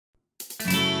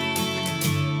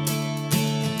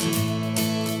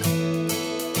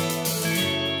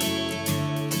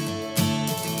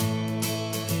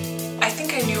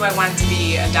knew I wanted to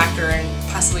be a doctor and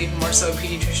possibly even more so a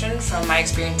pediatrician from my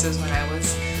experiences when I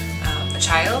was a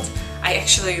child. I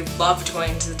actually loved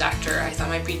going to the doctor. I thought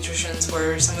my pediatricians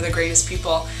were some of the greatest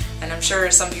people, and I'm sure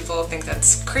some people think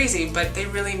that's crazy, but they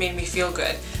really made me feel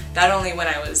good. Not only when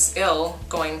I was ill,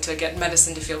 going to get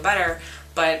medicine to feel better,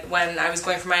 but when I was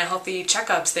going for my healthy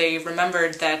checkups, they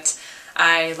remembered that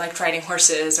I liked riding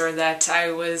horses or that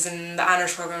I was in the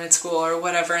honors program at school or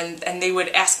whatever, and they would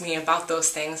ask me about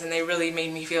those things, and they really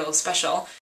made me feel special.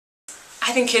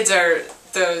 I think kids are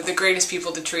the greatest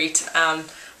people to treat.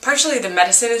 Partially the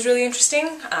medicine is really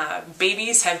interesting.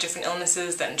 Babies have different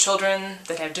illnesses than children,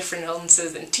 that have different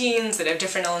illnesses than teens, that have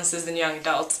different illnesses than young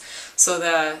adults. So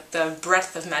the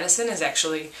breadth of medicine is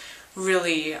actually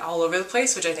really all over the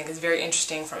place, which I think is very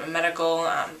interesting from a medical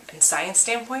and science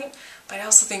standpoint. But I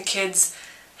also think kids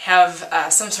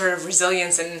have some sort of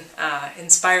resilience and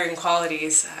inspiring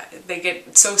qualities. They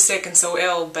get so sick and so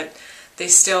ill, but they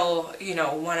still,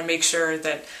 want to make sure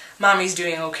that mommy's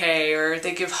doing okay, or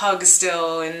they give hugs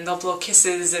still, and they'll blow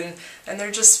kisses, and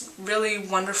they're just really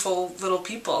wonderful little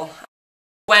people.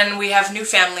 When we have new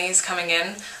families coming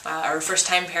in, or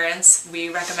first-time parents, we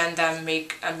recommend them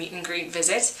make a meet and greet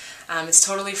visit. It's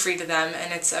totally free to them,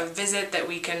 and it's a visit that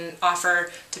we can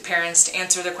offer to parents to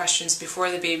answer their questions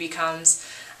before the baby comes,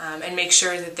 and make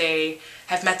sure that they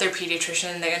have met their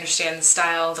pediatrician, they understand the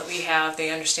style that we have,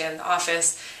 they understand the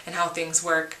office and how things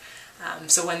work.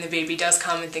 So when the baby does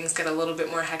come and things get a little bit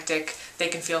more hectic, they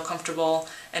can feel comfortable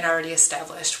and already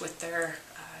established with their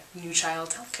new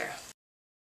child's healthcare.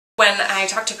 When I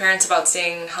talk to parents about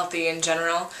staying healthy in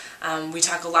general, we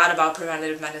talk a lot about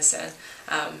preventative medicine.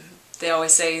 They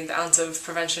always say the ounce of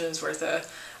prevention is worth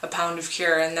a pound of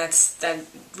cure, and that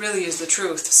really is the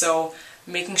truth. So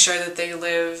making sure that they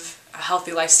live a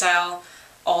healthy lifestyle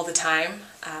all the time,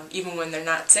 even when they're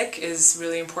not sick, is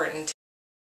really important.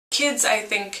 Kids, I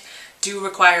think, do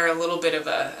require a little bit of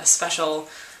a special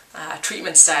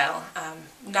treatment style,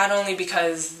 not only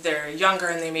because they're younger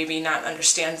and they maybe not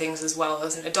understand things as well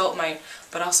as an adult might,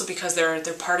 but also because they're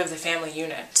part of the family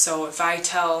unit. So if I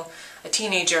tell a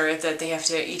teenager that they have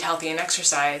to eat healthy and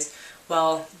exercise,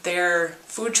 well, their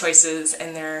food choices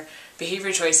and their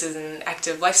behavior choices and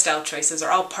active lifestyle choices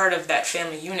are all part of that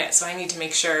family unit. So I need to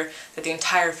make sure that the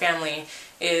entire family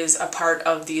is a part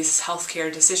of these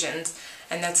healthcare decisions.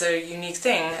 And that's a unique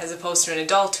thing as opposed to an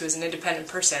adult who is an independent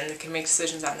person that can make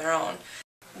decisions on their own.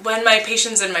 When my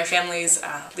patients and my families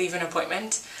leave an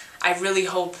appointment, I really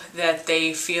hope that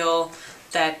they feel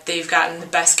that they've gotten the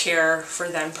best care for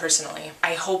them personally.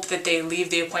 I hope that they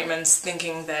leave the appointments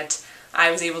thinking that I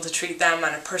was able to treat them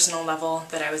on a personal level,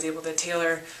 that I was able to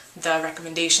tailor the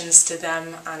recommendations to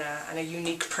them on a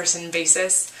unique person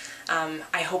basis.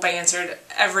 I hope I answered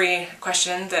every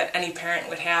question that any parent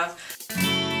would have.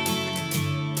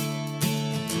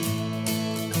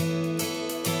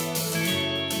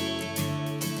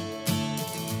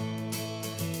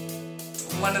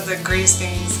 One of the greatest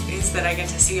things is that I get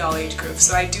to see all age groups.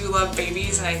 So I do love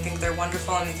babies, and I think they're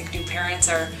wonderful, and I think new parents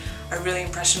are really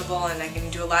impressionable, and I can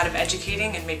do a lot of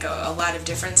educating and make a lot of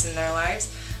difference in their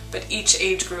lives. But each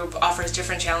age group offers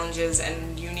different challenges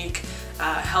and unique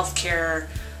healthcare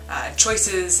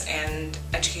choices and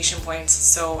education points.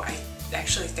 So I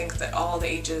actually think that all the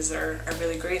ages are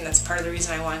really great, and that's part of the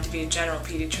reason I wanted to be a general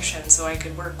pediatrician, so I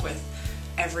could work with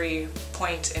every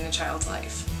point in a child's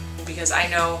life. Because I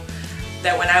know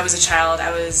that when I was a child,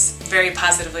 I was very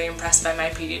positively impressed by my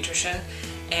pediatrician,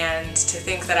 and to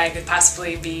think that I could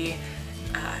possibly be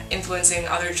influencing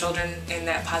other children in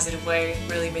that positive way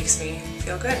really makes me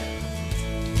feel good.